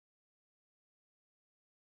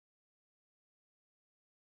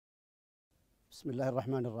Bismillah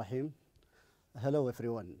ar-Rahman ar-Rahim. Hello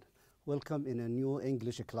everyone. Welcome in a new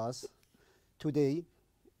English class. Today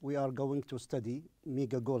we are going to study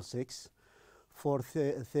Mega Goal6 for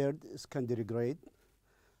third secondary grade.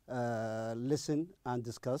 Listen and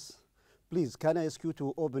discuss. Please, can I ask you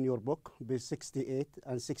to open your book, page 68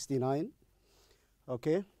 and 69?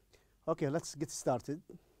 Okay? Okay, let's get started.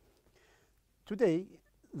 Today,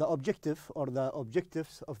 the objective or the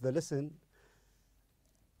objectives of the lesson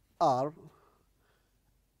are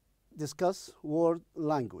discuss word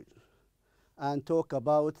language and talk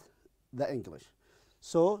about the English.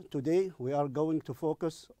 So today we are going to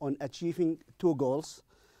focus on achieving two goals.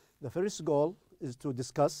 The first goal is to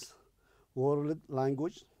discuss world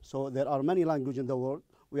language. So there are many languages in the world.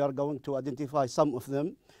 We are going to identify some of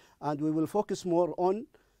them and we will focus more on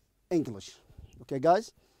English. Okay,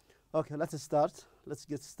 guys? Okay, let's start. Let's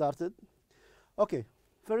get started. Okay,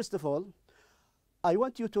 first of all, I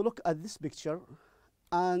want you to look at this picture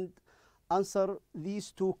and answer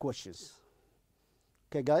these two questions.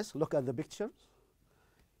 Okay, guys, look at the picture.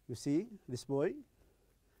 You see this boy.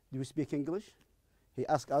 Do you speak English? He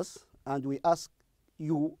asked us, and we ask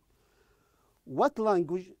you, what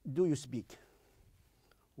language do you speak?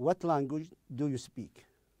 What language do you speak?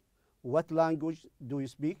 What language do you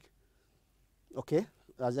speak? Okay,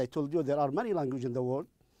 as I told you, there are many languages in the world.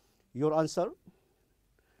 Your answer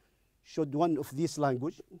should one of these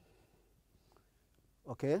language.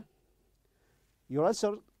 Okay. Your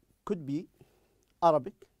answer could be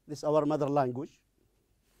Arabic, this is our mother language,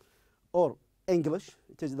 or English,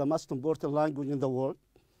 it is the most important language in the world,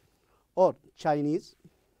 or Chinese,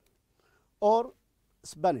 or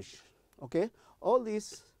Spanish. Okay. All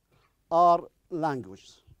these are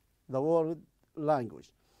languages, the world language.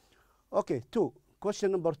 Okay,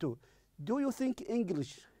 question number two. Do you think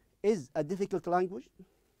English is a difficult language?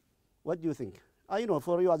 What do you think? I know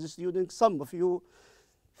for you as a student, some of you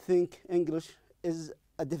think English is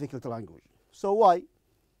a difficult language. So why?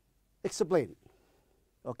 Explain.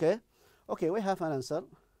 Okay? Okay, we have an answer.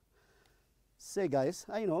 Say, guys,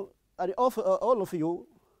 I know all of you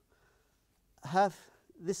have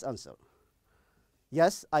this answer.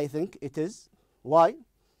 Yes, I think it is. Why?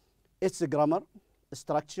 It's a grammar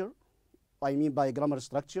structure. I mean by grammar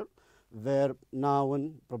structure, verb,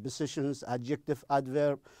 noun, prepositions, adjective,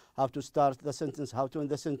 adverb, how to start the sentence, how to end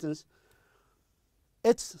the sentence.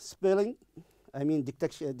 Its spelling, I mean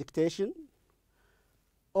dictation,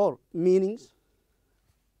 or meanings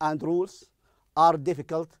and rules are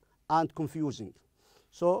difficult and confusing.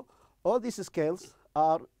 So all these scales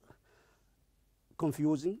are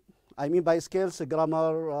confusing. I mean by scales,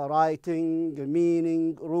 grammar, writing,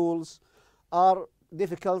 meaning, rules are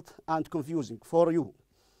difficult and confusing for you.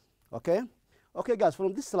 Okay? Okay, guys,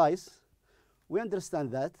 from this slice, we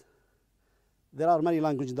understand that there are many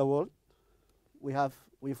languages in the world.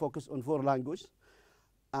 We focus on 4 languages,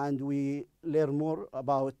 and we learn more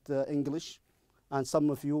about English, and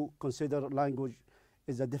some of you consider language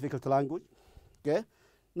is a difficult language. Okay?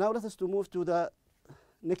 Now let us to move to the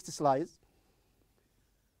next slide.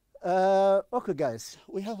 Okay, guys,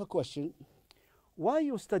 we have a question. Why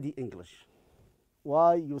you study English?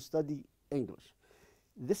 Why you study English?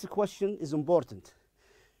 This question is important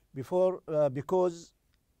because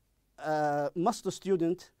most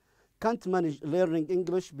students can't manage learning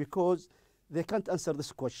English because they can't answer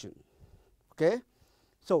this question. Okay?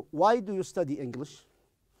 So why do you study English?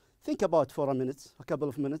 Think about for a couple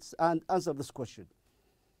of minutes, and answer this question.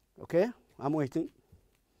 Okay? I'm waiting.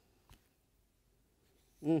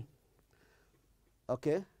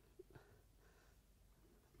 Okay.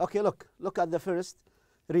 Okay, look at the first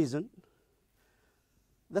reason.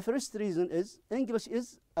 The first reason is English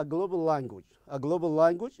is a global language. A global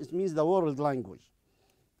language, it means the world language.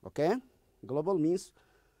 Okay? Global means,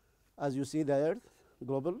 as you see the earth,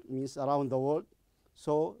 global means around the world.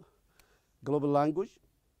 So, global language,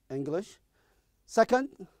 English. Second,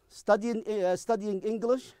 studying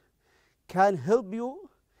English can help you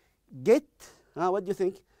get, what do you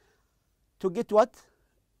think? To get what?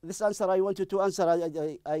 This answer I want you to answer.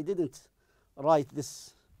 I didn't write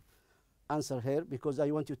this answer here because I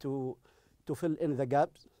want you to fill in the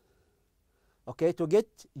gaps. Okay, to get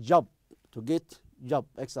job. To get job.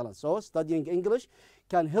 Excellent. So studying English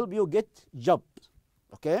can help you get job.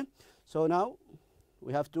 Okay. So now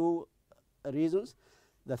we have 2 reasons.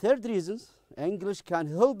 The third reason, English can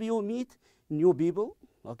help you meet new people.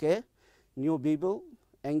 Okay. New people.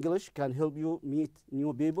 English can help you meet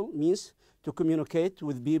new people, means to communicate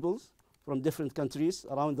with people from different countries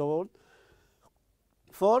around the world.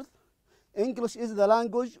 Fourth, English is the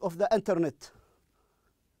language of the internet.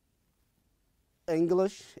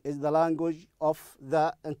 English is the language of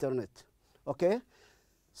the internet. Okay,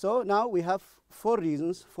 so now we have 4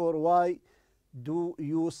 reasons for why do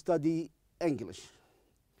you study English.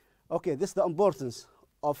 Okay, this is the importance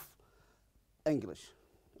of English.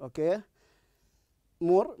 Okay,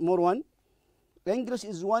 more one. English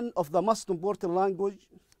is one of the most important language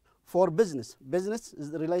for business. Business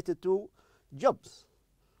is related to jobs.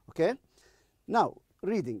 Okay, now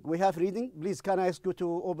reading. We have reading. Please, can I ask you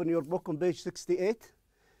to open your book on page 68?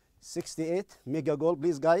 68, mega goal.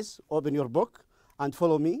 Please, guys, open your book and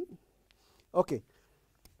follow me. Okay.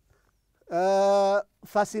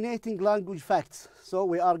 Fascinating language facts. So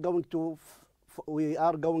we are going to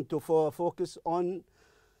focus on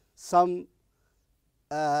some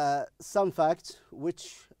facts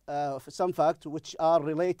which are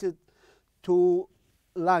related to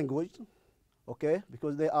language. Okay,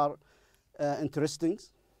 because they are interesting.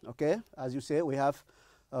 Okay, as you say, we have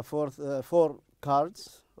 4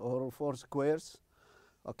 cards or 4 squares.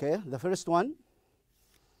 Okay, the first one,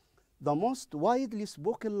 the most widely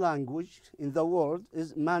spoken language in the world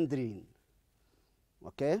is Mandarin.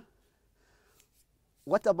 Okay,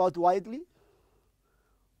 what about widely?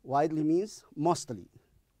 Widely means mostly.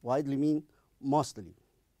 Widely means mostly.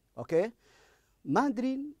 Okay,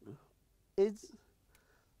 Mandarin is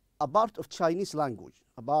a part of Chinese language.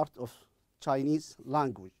 A part of Chinese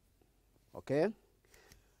language. Okay,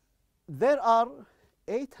 there are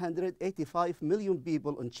 885 million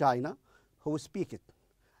people in China who speak it.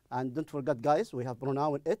 And don't forget, guys, we have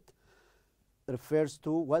pronoun it refers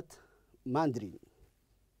to what? Mandarin.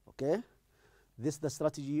 Okay, this is the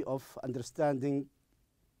strategy of understanding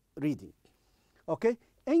reading. Okay,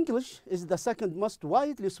 English is the second most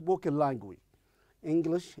widely spoken language.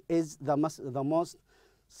 English is the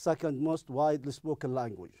second most widely spoken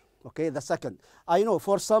language. Okay, the second. I know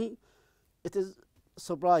for some it is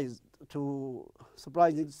surprising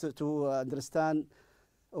to understand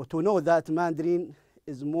or to know that Mandarin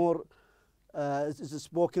is more is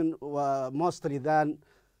spoken mostly than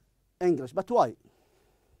English. But why?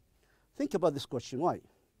 Think about this question. Why?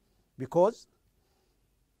 Because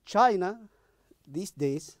China these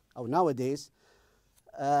days or nowadays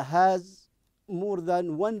has more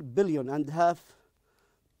than 1.5 billion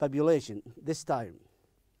population this time.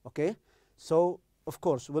 Okay, so of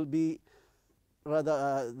course will be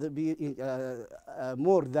rather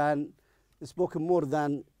more than spoken more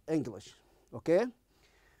than English. Okay.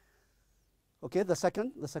 Okay, the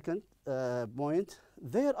second point,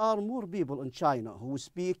 there are more people in China who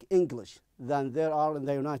speak English than there are in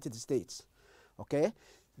the United States. Okay,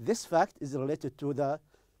 this fact is related to the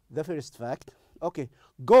first fact. Okay,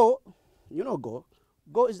 go, you know go.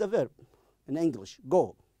 Go is the verb in English,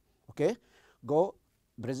 go. Okay, go,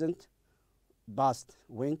 present, past,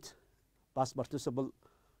 went, past participle,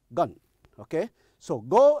 gone. Okay, so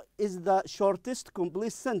go is the shortest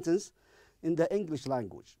complete sentence in the English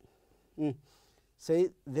language.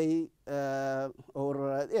 Say they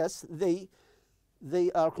yes,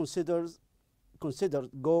 they are considered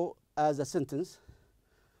go as a sentence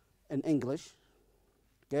in English.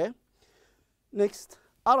 Okay, next,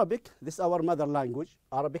 Arabic. This is our mother language.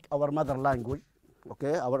 Arabic, our mother language.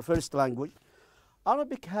 Okay, our first language.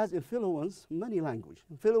 Arabic has influenced many languages.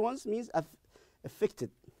 Influence means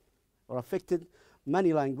affected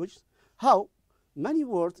many languages. How? Many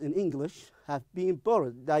words in English have been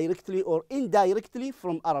borrowed directly or indirectly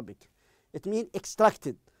from Arabic. It means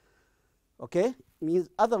extracted. Okay, it means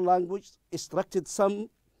other language extracted some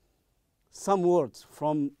words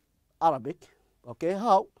from Arabic. Okay,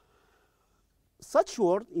 how? Such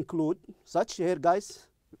words include such here, guys.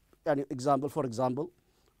 An example, for example.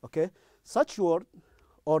 Okay, such word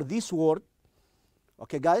or this word.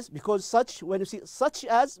 Okay, guys, because such, when you see such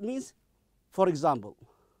as means, for example.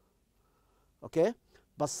 Okay,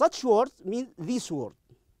 but such words mean this word.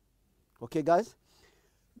 Okay, guys,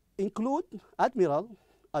 include admiral,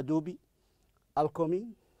 adobe, alchemy,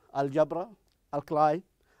 algebra, alkali,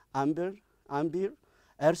 amber,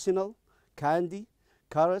 arsenal, candy,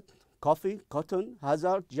 carrot, coffee, cotton,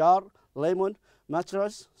 hazard, jar, lemon,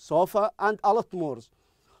 mattress, sofa, and a lot more.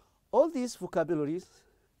 All these vocabularies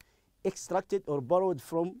extracted or borrowed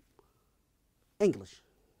from English.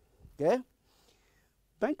 Okay,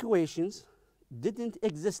 punctuations didn't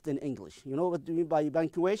exist in English. You know what do you mean by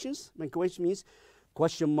punctuations? Punctuation means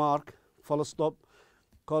question mark, full stop,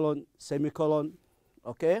 colon, semicolon.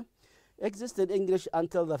 Okay, existed in English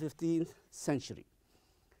until the 15th century.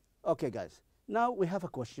 Okay, guys, now we have a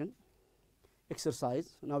question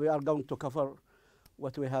exercise. Now we are going to cover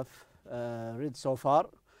what we have read so far.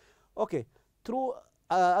 Okay,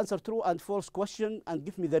 answer true and false question and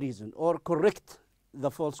give me the reason, or correct the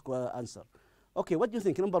false answer. Okay, what do you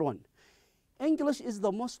think? Number 1. English is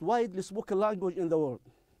the most widely spoken language in the world.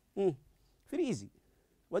 Very easy.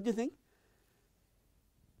 What do you think?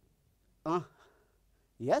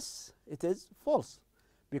 Yes, it is false,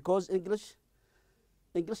 because English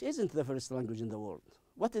isn't the first language in the world.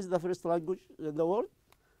 What is the first language in the world?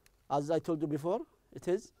 As I told you before, it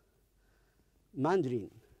is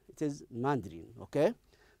Mandarin. It is Mandarin, okay?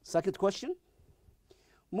 Second question.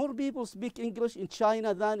 More people speak English in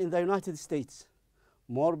China than in the United States.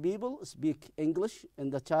 More people speak English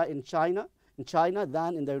in China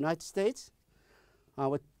than in the United States.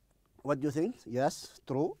 What do you think? Yes,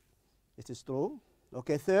 true. It is true.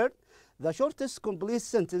 Okay, third. The shortest complete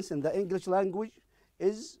sentence in the English language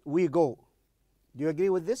is we go. Do you agree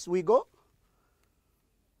with this? We go?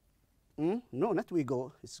 No, not we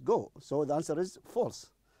go. It's go. So the answer is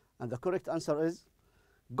false. And the correct answer is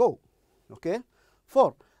go. Okay?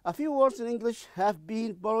 4. A few words in English have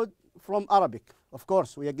been borrowed from Arabic. Of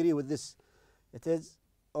course, we agree with this. It is,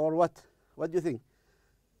 or what? What do you think?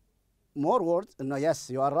 More words? No, yes,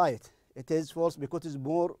 you are right. It is false because it's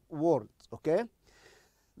more words. Okay?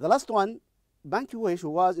 The last one, punctuation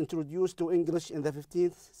was introduced to English in the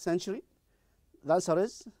 15th century. The answer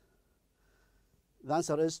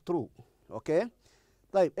is true. Okay?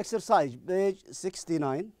 Type exercise, page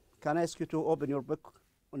 69. Can I ask you to open your book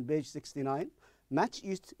on page 69? Match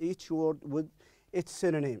each word with its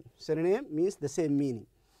synonym. Synonym means the same meaning.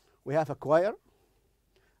 We have acquire.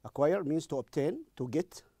 Acquire means to obtain, to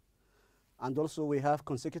get. And also we have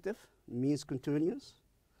consecutive, means continuous.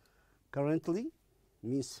 Currently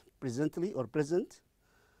means presently or present.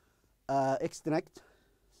 Extinct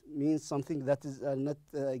means something that is not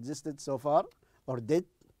existed so far or dead.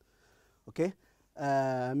 Okay.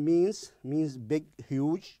 Means big,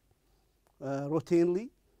 huge. Routinely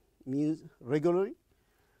means regularly.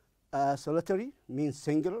 Solitary means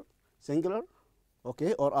singular.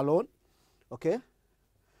 Okay, or alone. Okay.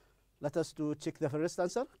 Let us to check the first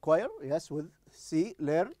answer. Acquire, yes, with C,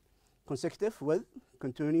 learn. Consecutive with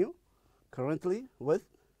continue. Currently with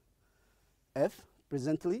F,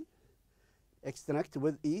 presently. Extinct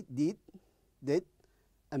with E, did.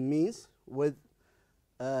 And means with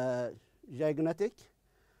gigantic.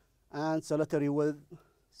 And solitary with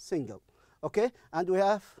single. Okay, and we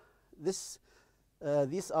have this.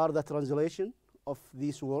 These are the translation of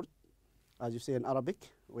this word. As you say in Arabic,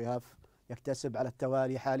 we have يكتسب على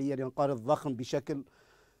التوالي حاليا ينقرض ضخم بشكل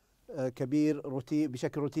كبير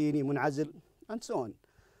بشكل روتيني منعزل and so on.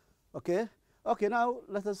 Okay, now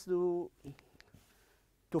let us to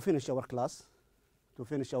finish our class.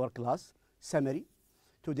 Summary.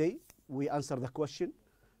 Today we answer the question.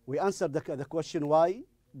 We answered the question, why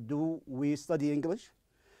do we study English?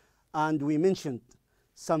 And we mentioned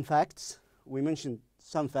some facts.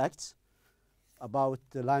 About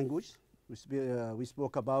the language. We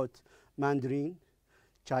spoke about Mandarin,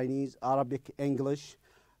 Chinese, Arabic, English,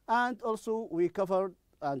 and also we covered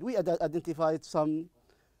and we identified some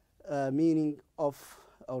meaning of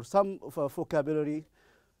or some vocabulary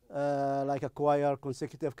like acquire,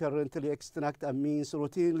 consecutive, currently, extinct, and means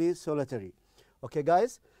routinely, solitary. Okay,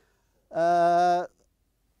 guys.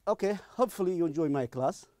 Okay, hopefully you enjoy my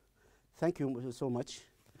class. Thank you so much.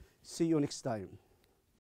 See you next time.